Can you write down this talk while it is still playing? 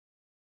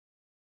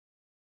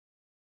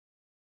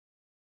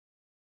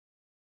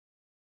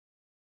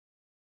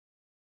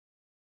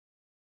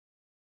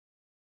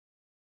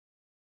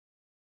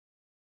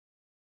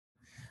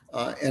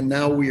And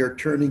now we are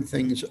turning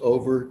things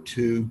over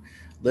to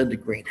Linda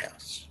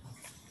Greenhouse.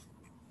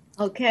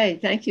 Okay,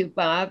 thank you,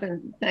 Bob,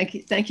 and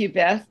thank you,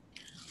 Beth.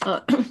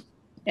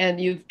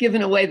 And you've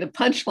given away the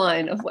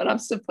punchline of what I'm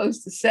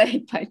supposed to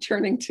say by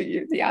turning to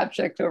you, the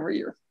object over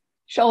your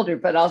shoulder,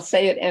 but I'll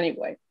say it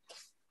anyway.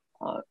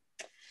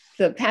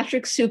 The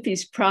Patrick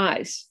Suppes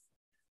Prize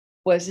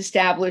was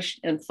established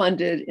and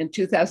funded in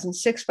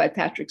 2006 by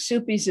Patrick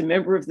Suppes, a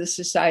member of the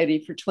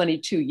Society for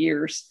 22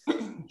 years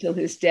until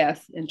his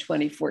death in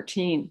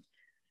 2014.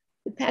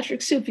 The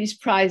Patrick Suppes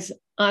Prize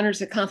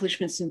honors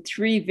accomplishments in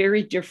three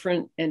very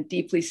different and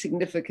deeply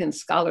significant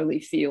scholarly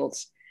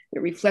fields that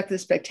reflect the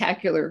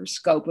spectacular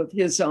scope of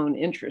his own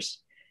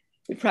interest.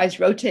 The prize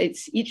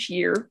rotates each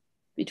year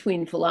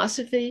between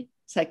philosophy,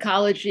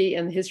 psychology,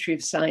 and the history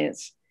of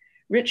science.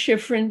 Rich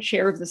Schifrin,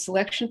 chair of the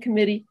selection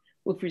committee,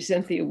 will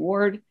present the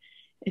award.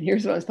 And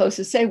here's what I'm supposed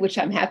to say, which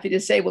I'm happy to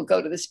say will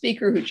go to the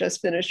speaker who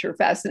just finished her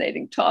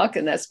fascinating talk,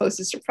 and that's supposed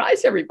to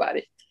surprise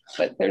everybody.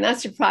 But they're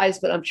not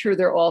surprised, but I'm sure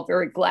they're all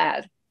very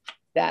glad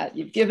that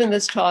you've given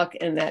this talk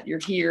and that you're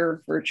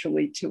here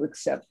virtually to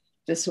accept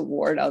this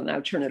award. I'll now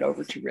turn it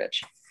over to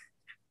Rich.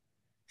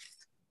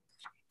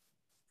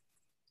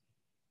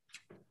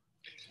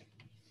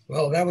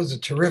 Well, that was a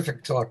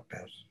terrific talk,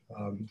 Beth.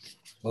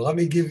 Well, let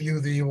me give you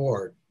the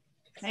award.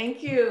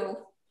 Thank you.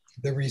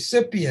 The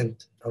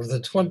recipient of the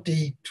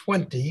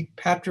 2020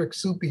 Patrick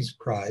Suppes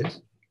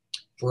Prize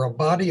for a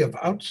body of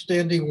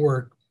outstanding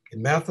work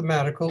in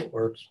mathematical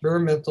or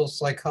experimental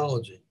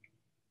psychology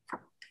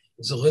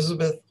is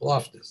Elizabeth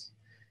Loftus,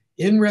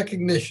 in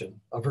recognition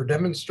of her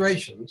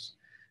demonstrations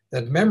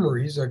that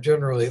memories are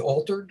generally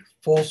altered,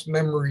 false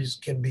memories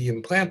can be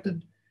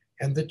implanted,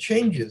 and the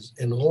changes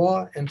in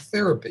law and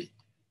therapy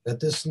that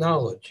this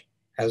knowledge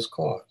has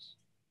caused.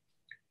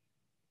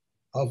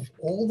 Of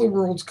all the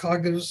world's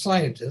cognitive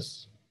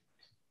scientists,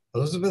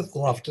 Elizabeth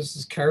Loftus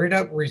has carried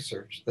out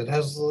research that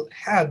has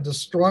had the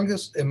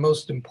strongest and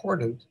most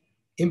important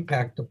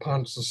impact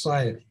upon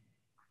society.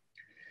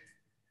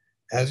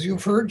 As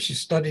you've heard, she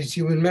studies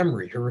human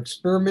memory. Her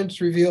experiments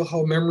reveal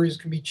how memories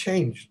can be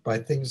changed by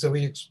things that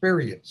we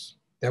experience,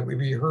 that we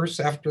rehearse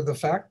after the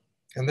fact,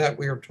 and that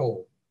we are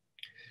told.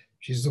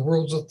 She's the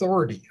world's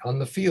authority on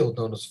the field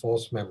known as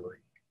false memory.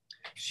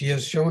 She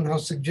has shown how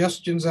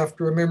suggestions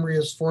after a memory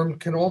is formed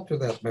can alter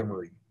that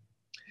memory.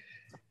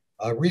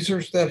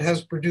 Research that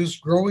has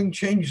produced growing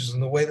changes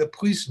in the way that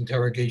police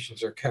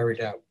interrogations are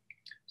carried out,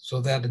 so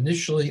that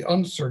initially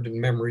uncertain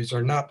memories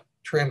are not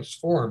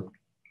transformed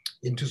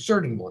into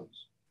certain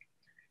ones.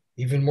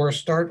 Even more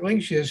startling,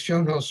 she has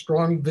shown how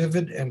strong,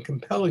 vivid, and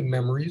compelling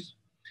memories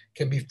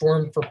can be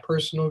formed for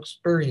personal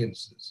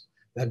experiences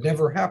that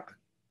never happened.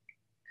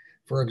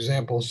 For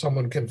example,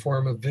 someone can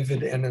form a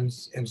vivid and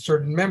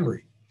certain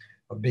memory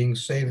of being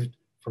saved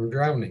from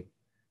drowning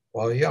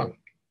while young,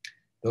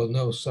 though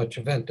no such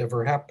event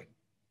ever happened.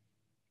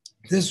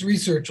 This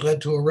research led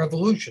to a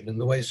revolution in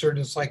the way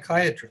certain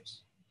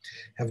psychiatrists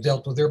have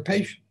dealt with their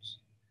patients.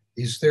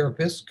 These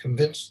therapists,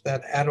 convinced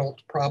that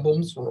adult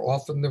problems were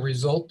often the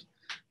result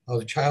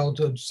of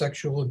childhood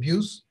sexual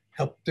abuse,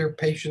 helped their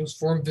patients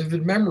form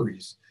vivid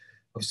memories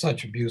of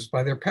such abuse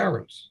by their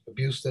parents,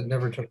 abuse that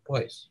never took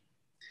place,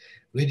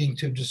 leading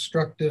to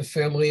destructive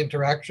family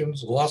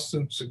interactions,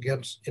 lawsuits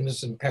against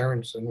innocent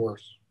parents, and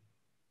worse.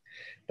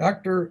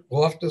 Dr.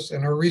 Loftus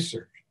and her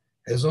research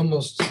has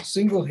almost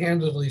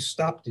single-handedly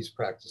stopped these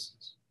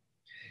practices.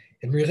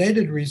 In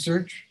related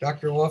research,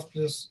 Dr.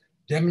 Loftus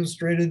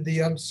demonstrated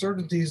the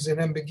uncertainties and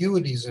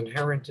ambiguities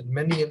inherent in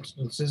many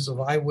instances of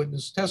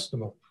eyewitness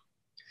testimony,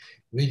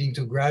 leading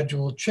to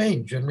gradual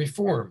change and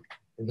reform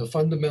in the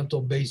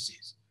fundamental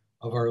bases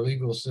of our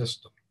legal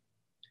system.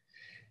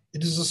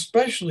 It is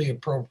especially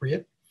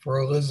appropriate for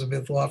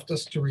Elizabeth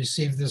Loftus to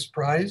receive this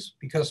prize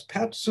because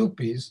Pat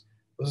Suppes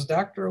was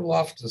Dr.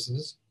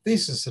 Loftus's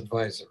thesis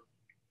advisor.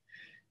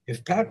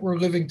 If Pat were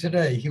living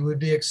today, he would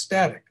be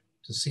ecstatic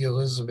to see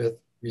Elizabeth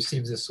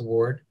receive this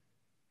award,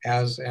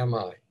 as am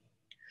I.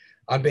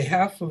 On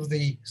behalf of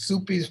the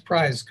Suppes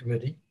Prize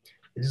Committee,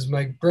 it is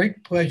my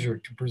great pleasure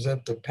to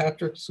present the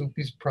Patrick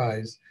Suppes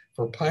Prize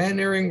for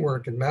pioneering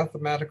work in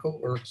mathematical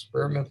or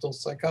experimental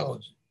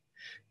psychology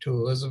to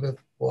Elizabeth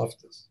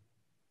Loftus.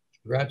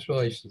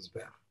 Congratulations,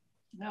 Beth.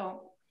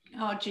 No,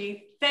 oh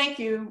gee, thank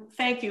you,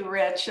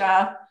 Rich.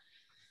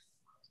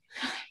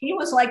 He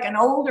was like an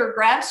older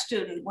grad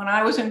student when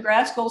I was in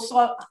grad school,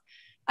 so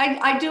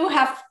I do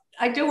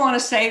want to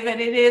say that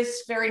it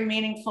is very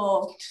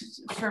meaningful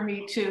for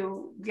me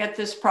to get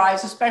this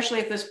prize,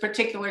 especially at this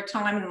particular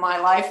time in my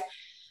life.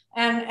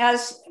 And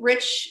as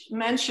Rich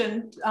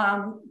mentioned,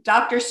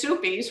 Dr.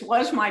 Suppes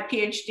was my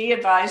PhD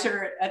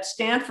advisor at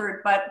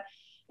Stanford, but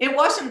it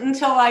wasn't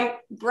until I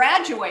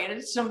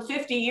graduated some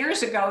 50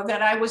 years ago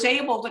that I was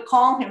able to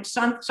call him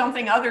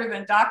something other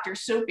than Dr.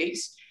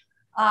 Suppes.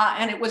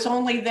 And it was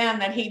only then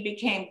that he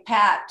became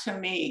Pat to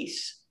me.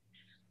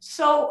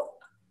 So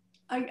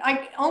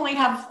I only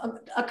have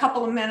a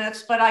couple of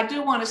minutes, but I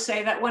do want to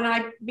say that when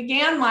I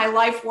began my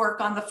life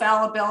work on the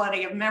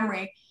fallibility of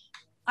memory,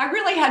 I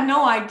really had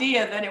no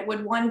idea that it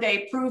would one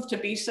day prove to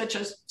be such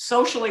a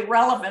socially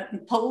relevant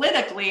and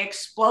politically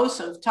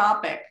explosive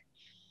topic.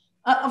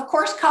 Of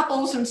course,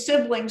 couples and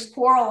siblings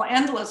quarrel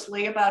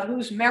endlessly about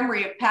whose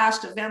memory of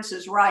past events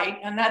is right,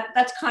 and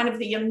that's kind of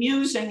the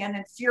amusing and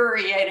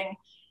infuriating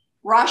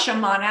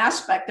Rashomon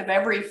aspect of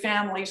every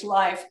family's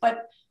life.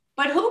 But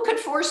who could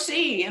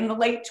foresee in the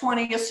late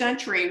 20th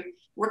century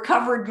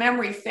recovered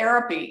memory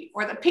therapy,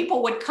 or that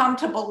people would come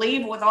to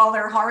believe with all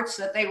their hearts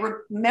that they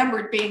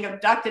remembered being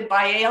abducted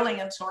by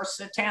aliens or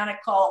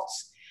satanic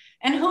cults?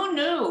 And who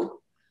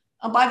knew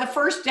by the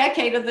first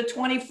decade of the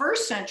 21st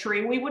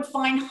century, we would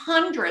find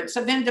hundreds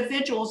of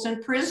individuals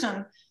in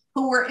prison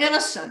who were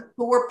innocent,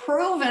 who were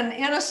proven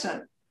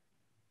innocent.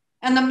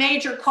 And the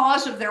major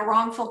cause of their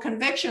wrongful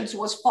convictions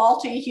was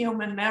faulty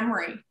human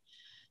memory.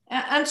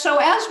 And so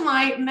as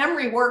my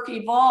memory work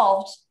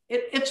evolved,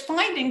 its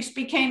findings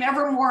became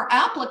ever more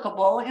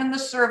applicable in the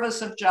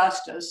service of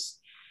justice.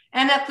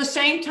 And at the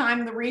same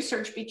time, the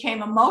research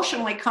became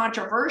emotionally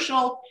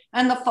controversial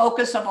and the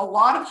focus of a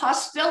lot of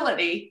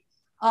hostility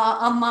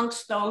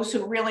amongst those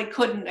who really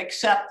couldn't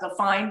accept the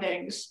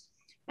findings.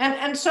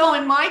 And so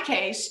in my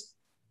case,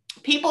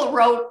 people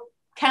wrote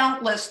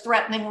countless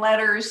threatening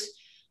letters.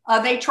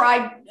 They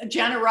tried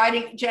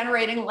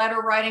generating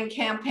letter writing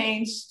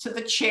campaigns to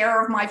the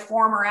chair of my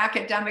former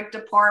academic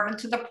department,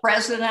 to the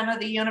president of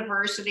the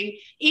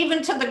university,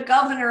 even to the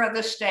governor of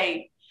the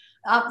state.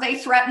 They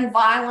threatened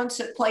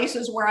violence at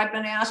places where I've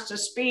been asked to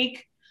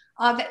speak.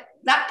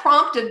 That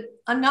prompted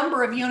a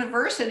number of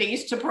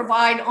universities to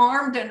provide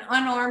armed and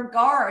unarmed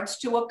guards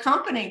to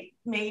accompany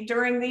me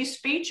during these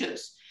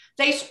speeches.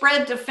 They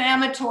spread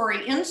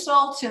defamatory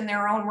insults in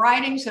their own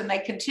writings, and they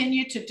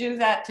continue to do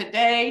that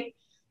today.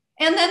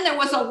 And then there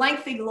was a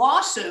lengthy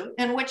lawsuit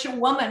in which a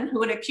woman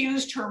who had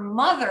accused her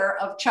mother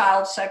of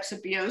child sex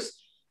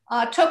abuse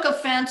took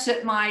offense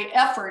at my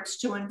efforts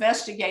to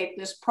investigate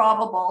this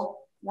probable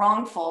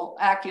wrongful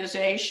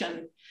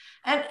accusation.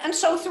 And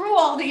so through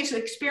all these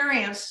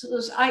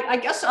experiences, I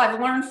guess I've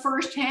learned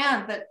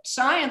firsthand that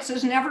science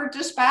is never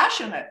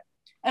dispassionate,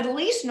 at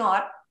least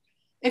not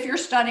if you're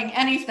studying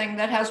anything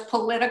that has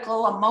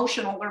political,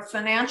 emotional, or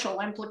financial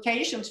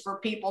implications for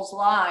people's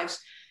lives.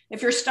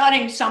 If you're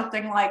studying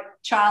something like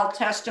child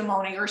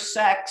testimony or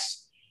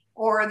sex,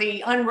 or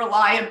the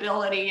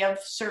unreliability of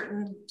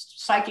certain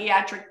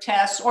psychiatric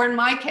tests, or in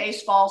my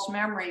case, false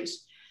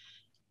memories.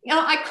 You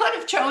know, I could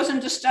have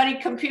chosen to study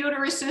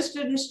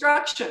computer-assisted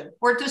instruction,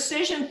 or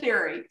decision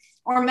theory,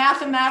 or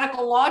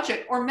mathematical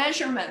logic, or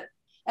measurement,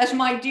 as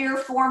my dear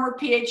former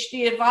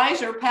PhD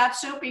advisor, Pat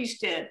Suppes,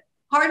 did.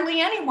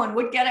 Hardly anyone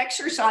would get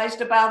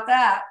exercised about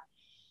that.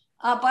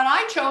 But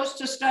I chose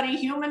to study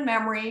human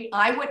memory,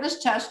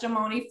 eyewitness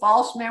testimony,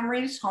 false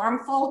memories,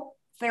 harmful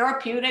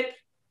therapeutic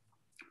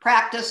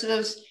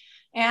practices,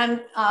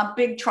 and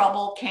big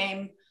trouble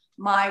came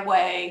my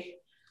way.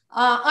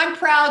 I'm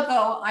proud,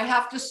 though, I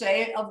have to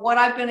say, of what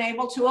I've been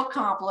able to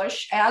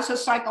accomplish as a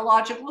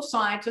psychological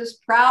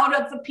scientist, proud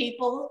of the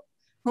people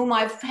whom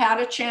I've had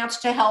a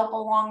chance to help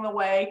along the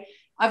way.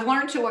 I've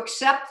learned to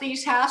accept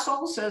these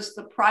hassles as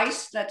the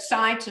price that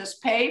scientists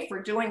pay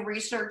for doing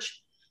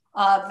research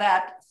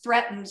that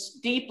threatens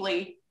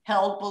deeply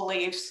held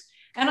beliefs.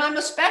 And I'm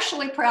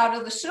especially proud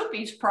of the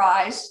Suppes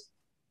Prize.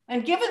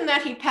 And given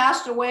that he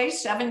passed away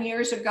 7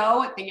 years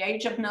ago at the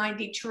age of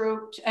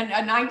 92,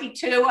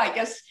 I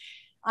guess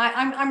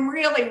I'm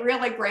really,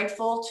 really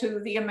grateful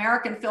to the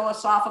American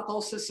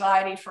Philosophical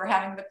Society for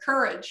having the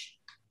courage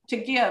to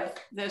give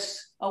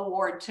this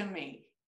award to me.